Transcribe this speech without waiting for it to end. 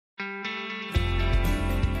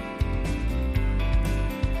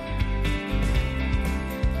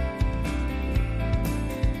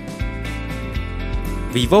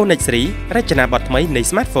vivo Next Series រចនាបថថ្មីនៃ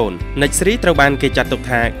smartphone Next Series ត្រូវបានគេចាត់ទុក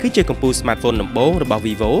ថាគឺជាកំពូល smartphone ដំបូងរបស់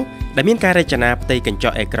vivo ដែលមានការរចនាផ្ទៃកញ្ច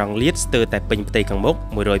ក់អេក្រង់លាតស្ទើរតែពេញផ្ទៃខាងមុខ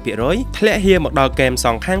 100% ធ្លាក់ហៀមកដល់គែមស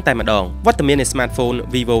ងខាងតែម្ដងវត្តមាននៃ smartphone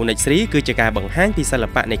vivo Next Series គឺជាការបង្ហាញពីសិ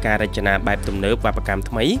ល្បៈនៃការរចនាបែបទំនើបវប្បកម្ម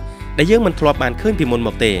ថ្មីដែលយើងមិនធ្លាប់បានឃើញពីមុនម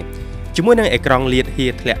កទេជាមួយនឹងអេក្រង់លាតហៀ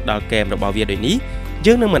ធ្លាក់ដល់គែមរបស់វាដូចនេះ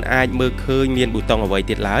យើងនឹងមិនអាចមើលឃើញមានប៊ូតុងអ្វី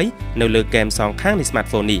ទៀតឡើយនៅលើគែមសងខាងនៃ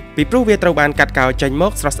smartphone នេះពីព្រោះវាត្រូវបានកាត់កោរចេញម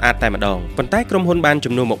កស្រស់ស្អាតតែម្ដងប៉ុន្តែក្រុមហ៊ុនបាន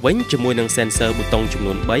ជំនួសមកវិញជាមួយនឹង sensor ប៊ូតុងចំ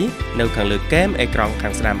នួន3នៅខាងលើគែមអេក្រង់ខា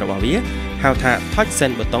ងស្ដាំរបស់វាហៅថា touch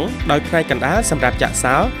sense ប៊ូតុងដោយផ្នែកកណ្ដាលសម្រាប់ចាក់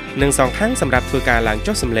សោនិងសងខាងសម្រាប់ធ្វើការឡើង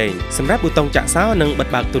ចុះសំឡេងសម្រាប់ប៊ូតុងចាក់សោនិងបិទ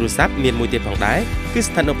បើកទូរស័ព្ទមានមួយទៀតផងដែរគឺ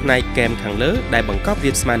ស្ថិតនៅផ្នែកគែមខាងលើដែលបង្កប់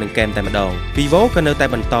រាបស្មើនឹងគែមតែម្ដង vivo ក៏នៅតែ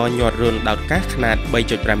បន្តញាត់រុនដោតកាសខ្នាត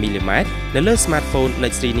 3.5 មីលីម៉ែត្រនៅលើ smartphone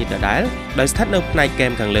Next Series នេះដដែលដោយស្ថិតនៅផ្នែកគែ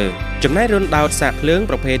មខាងលើចំណែករុនដោតសាកភ្លើង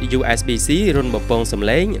ប្រភេទ USB-C រុនបំពងសំ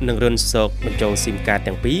ឡេងនិងរុនសោកបញ្ចូល SIM card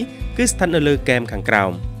ទាំងពីរគឺស្ថិតនៅលើគែមខាងក្រោ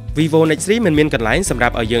មvivo Next Series មិនមានកន្លែងសម្រា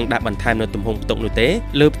ប់ឲ្យយើងដាក់បន្ថែមនៅទំហំផ្ទុកនោះទេ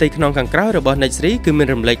លើផ្ទៃខ្នងខាងក្រោយរបស់ Next Series គឺមាន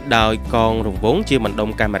រំលេចដោយកងរង្វង់ជាបណ្ដុំ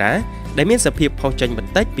កាមេរ៉ាដែលមានសភាពផុសចេញប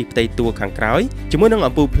ន្តិចពីផ្ទៃតួខាងក្រោយជាមួយនឹង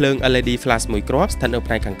អំពូលភ្លើង LED flash មួយគ្រាប់ស្ថិតនៅ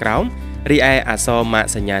ផ្នែកខាងក្រោមរីឯអក្សរម៉ាក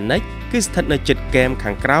សញ្ញា Next គឺស្ថិតនៅជិតគែម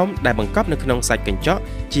ខាងក្រោមដែលបង្កប់នៅក្នុងសាច់កញ្ចក់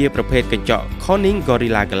ជាប្រភេទកញ្ចក់ Corning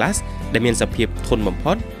Gorilla Glass ដែលមានសភាពធន់បំ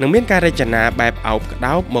ផុតនិងមានការរចនាបែបអោបក្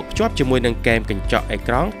តោបមកភ្ជាប់ជាមួយនឹងគែមកញ្ចក់អេ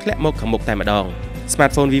ក្រង់ធ្លាក់មកខាងមុខតែម្ដង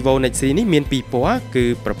Smartphone vivo Next Series នេះមានពីរពណ៌គឺ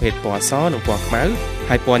ប្រភេទពណ៌សនិងពណ៌ខ្មៅ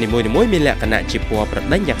ហើយពណ៌នីមួយៗមានលក្ខណៈជាពណ៌ប្រ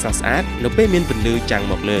ដេញយ៉ាងស្រស់ស្អាតនៅពេលមានពន្លឺចាំង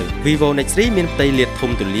មកលើ vivo Next Series មានផ្ទៃលាត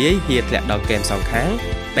ធំទូលាយហៀធ្លាក់ដល់គែមសងខាង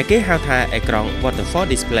ដែលគេហៅថាអេក្រង់ waterfall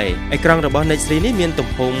display អេក្រង់របស់ Next Series នេះមានទំ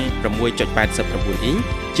ហំ 6.89 អ៊ីង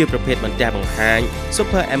ជាប្រភេទបន្ទះបង្ហាញ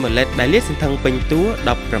Super AMOLED ដែលលាតសន្ធឹងពេញតួ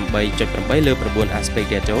 18.8 លើ 9 aspect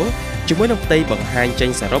ratio ជាមួយនឹងផ្ទៃបង្ហាញចេញ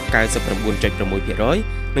សរុប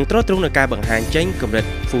 99.6% និងទ្រទ្រង់នឹងការបង្ហាញចេញកម្រិត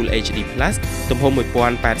Full HD+ ទំហំ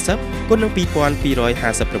 1080 គុណនឹង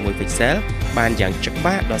 2256 pixel បានយ៉ាងច្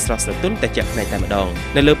បាស់ដ៏ស្រស់ស្រទន់តែជាក់ភ្នែកតែម្ដង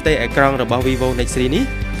នៅលើផ្ទៃអេក្រង់របស់ vivo Next Series នេះ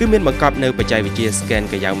គឺមានបង្កប់នៅបច្ចេកវិទ្យា scan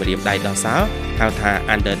កាយ៉ាវម្រាមដៃដល់សោហៅថា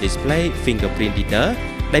Under Display Fingerprint Reader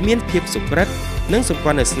ដែលមានភាពសុក្រិតនិងសម្គា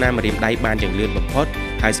ល់នៅស្នាមម្រាមដៃបានយ៉ាងលឿនបំផុត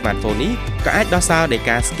ហើយ smartphone នេះក៏អាចដោះសោដោយ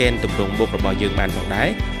ការ scan ទម្រង់មុខរបស់យើងបានផងដែរ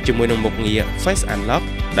ជាមួយនឹងមុខងារ Face Unlock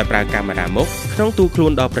ដោយប្រើកាមេរ៉ាមុខក្នុងទូខ្លួ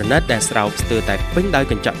នដ៏ប្រណិតដែលស្រោបស្ទើរតែពេញដោយ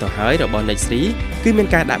កញ្ចក់ទៅហើយរបស់ Next Series គឺមាន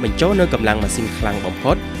ការដាក់បញ្ចូលនៅកម្លាំងម៉ាស៊ីនខ្លាំងបំ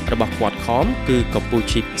ផុតរបស់ Quad-Core គឺកំពូល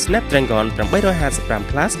chip Snapdragon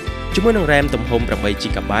 855 Plus ជាមួយនឹង RAM ទំហំ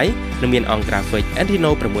 8GB និងមានអង្គ Graphics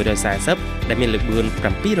Adreno 640 ដែលមានល្បឿន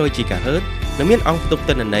 700 GHz និងមានអង្គផ្ទុក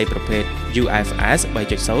ទិន្នន័យប្រភេទ UFS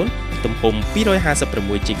 3.0 ទំហំ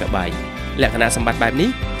 256GB លក្ខណៈសម្បត្តិបែបនេះ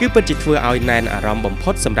គឺពិតជាធ្វើឲ្យណែនអារម្មណ៍បំ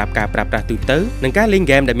ផុតសម្រាប់ការប្រើប្រាស់ទូទៅនិងការលេង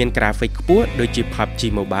ហ្គេមដែលមាន graphic ខ្ពស់ដូចជា PUBG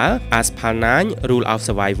Mobile, Asphalt 9, Rule of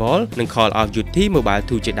Survival និង Call of Duty Mobile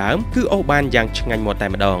 2 ជាដើមគឺអូសបានយ៉ាងឆ្ងាញ់មាត់តែ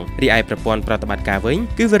ម្ដងរីឯប្រព័ន្ធប្រតិបត្តិការវិញ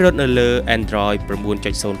គឺវារត់នៅលើ Android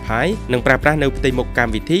 9.0 Pie និងប្រើប្រាស់នៅផ្ទៃមុខកម្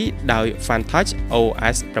មវិធីដោយ FunTouch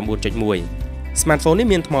OS 9.1 Smartphone នេះ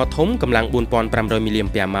មានថ្មធំកម្លាំង 4500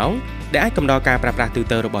 mAh ដែលអាចកំដរការប្រើប្រាស់ទូ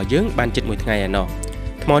ទៅរបស់យើងបានជិត1ថ្ងៃឯណោះ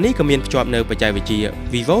ថ្មនេះក៏មានភ្ជាប់នៅបច្ចេកវិទ្យា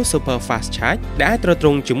vivo super fast charge ដែលអាចទ្រទ្រ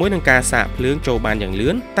ង់ជាមួយនឹងការសាកភ្លើងចូលបានយ៉ាងលឿ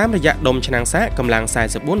នតាមរយៈដុំឆ្នាំងសាកកម្លាំង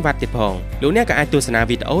 44 វ៉ាត់ទៀតផងលោកអ្នកក៏អាចទស្សនា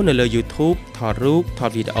វីដេអូនៅលើ YouTube ថតរូបថត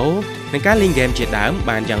វីដេអូនិងការលេងហ្គេមជាដើម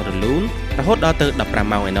បានយ៉ាងរលូនរហូតដល់ទៅ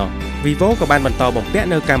15ម៉ោងឯណោះ vivo ក៏បានបន្តបំពាក់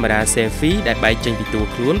នៅកាមេរ៉ា selfie ដែលបែកចេញពីតួ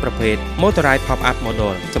ខ្លួនប្រភេទ motorized pop-up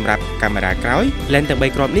model សម្រាប់កាមេរ៉ាក្រោយ lens ទាំង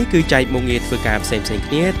3គ្រាប់នេះគឺចែកមុខងារធ្វើការផ្សេងៗ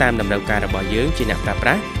គ្នាតាមតម្រូវការរបស់យើងជាអ្នកប្រើប្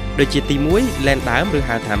រាស់ដូចជាទី1 lens ដើមឬ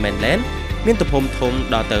ហៅថា main lens មានទំហំធំ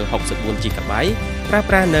ដល់ទៅ 64GB ប្រើ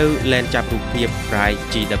ប្រាស់នៅ lens ចាប់រូបភាព Bright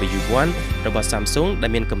GW1 របស់ Samsung ដែ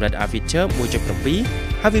លមានកម្រិត aperture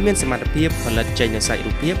 1.7 ហើយវាមានសមត្ថភាពផលិតចេញនូវសាច់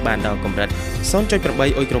រូបភាពបានដល់កម្រិត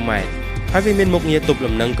 0.8 អ៊ុយក្រូម៉ែត្រហើយវាមានមុខងារទប់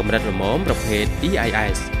លំនឹងកម្រិតល្មមប្រភេទ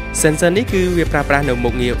EIS Sensor នេះគឺវាប្រើប្រាស់នៅមុ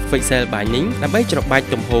ខងារ Pixel Binding ដើម្បីច្របាច់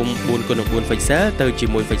ទំហំ 4x4 Pixel ទៅជា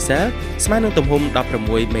មួយ Pixel ស្មើនឹងទំហំ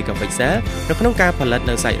 16 Megapixel នៅក្នុងការផលិត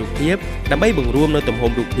នៅសាច់រូបភាពដើម្បីបង្រួមនៅទំ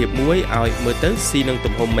ហំរូបភាពមួយឲ្យមើលទៅស៊ីនឹង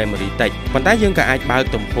ទំហំ memory តិចប៉ុន្តែយើងក៏អាចបើក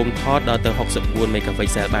ទំហំថតដល់ទៅ 64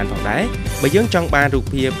 Megapixel បានផងដែរបើយើងចង់បានរូប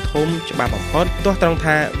ភាពធំច្បាស់បំផុតទោះត្រង់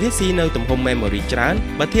ថាវាស៊ីនៅទំហំ memory ច្រើន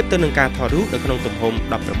បើធៀបទៅនឹងការថតរូបនៅក្នុងទំហំ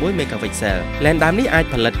 16 Megapixel lens ដើមនេះអាច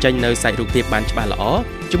ផលិតចេញនៅសាច់រូបភាពបានច្បាស់ល្អ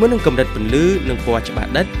ជាមួយនឹងកម្រិតពន្លឺនិងពណ៌ច្បា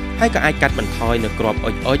ស់ដិតហើយក៏អាចកាត់បន្ថយនៅគ្រាប់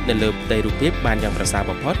អុចៗនៅលើផ្ទៃរូបភាពបានយ៉ាងប្រសើរ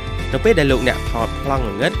បំផុតនៅពេលដែលលោកអ្នកថតប្លង់ង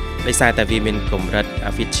ងឹតដោយសារតែវាមានកម្រិត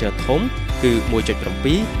aperture ធំគឺ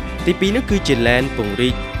 1.7 ទី2នោះគឺជា lens ពង្រី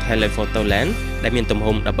ក telephoto lens ដែលមានទំ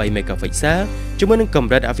ហំ13 megapixel ជាមួយនឹងក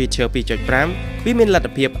ម្រិត aperture 2.5 វាមានលទ្ធ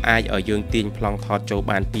ភាពអាចឲ្យយើងទាញប្លង់ថតចូល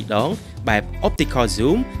បាន2ដងបែប optical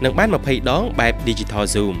zoom និងបាន20ដងបែប digital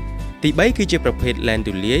zoom ទី3គឺជាប្រភេទ lens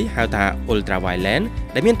ទូលាយហៅថា ultra wide lens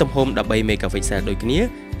ដែលមានទំហំ13 megapixel ដូចគ្នា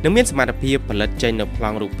និងមានសមត្ថភាពផលិតចេញនូវប្ល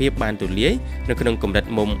ង់រូបភាពបានទូលាយនៅក្នុងកម្រិត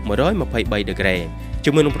មុំ123ដឺក្រេ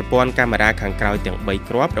ជាមួយនឹងប្រព័ន្ធកាមេរ៉ាខាងក្រោយទាំង3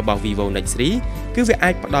គ្រាប់របស់ vivo Nex 3គឺវាអា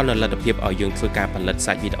ចផ្ដល់នូវលទ្ធភាពឲ្យយើងធ្វើការផលិត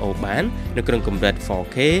សាច់វីដេអូបាននៅក្នុងកម្រិត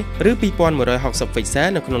 4K ឬ2160 pixel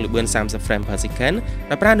នៅក្នុងល្បឿន30 frame per second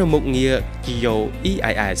ដោយប្រើនូវមុខងារ Geo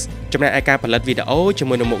EIS ចំណែកឯការផលិតវីដេអូជា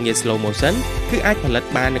មួយនឹងមុខងារ slow motion គឺអាចផលិត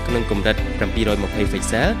បាននៅក្នុងកម្រិត720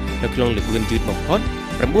 pixel នៅក្នុងល្បឿនយឺតបំផុត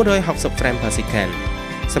960 frame per second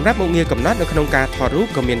សម្រាប់មុខងារកំណត់នៅក្នុងការថតរូប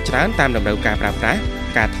ក៏មានច្រើនតាមតម្រូវការប្រើប្រាស់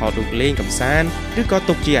ការថតរូបលេងកម្សាន្តឬក៏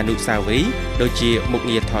ទុកជាអនុស្សាវរីយ៍ដូចជាមុខ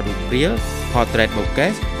ងារថតរូបព្រាល portrait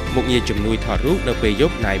bokeh មុខងារជំនួយថតរូបនៅពេលយ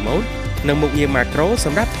ប់ night mode និងមុខងារ macro ស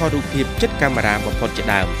ម្រាប់ថតរូបភាពជិតកាមេរ៉ាបំផុតជា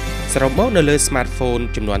ដើមសរុបមកនៅលើ smartphone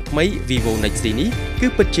ជំនាន់ថ្មី vivo Nex នេះគឺ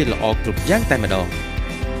ពិតជាល្អគ្រប់យ៉ាងតែម្ដង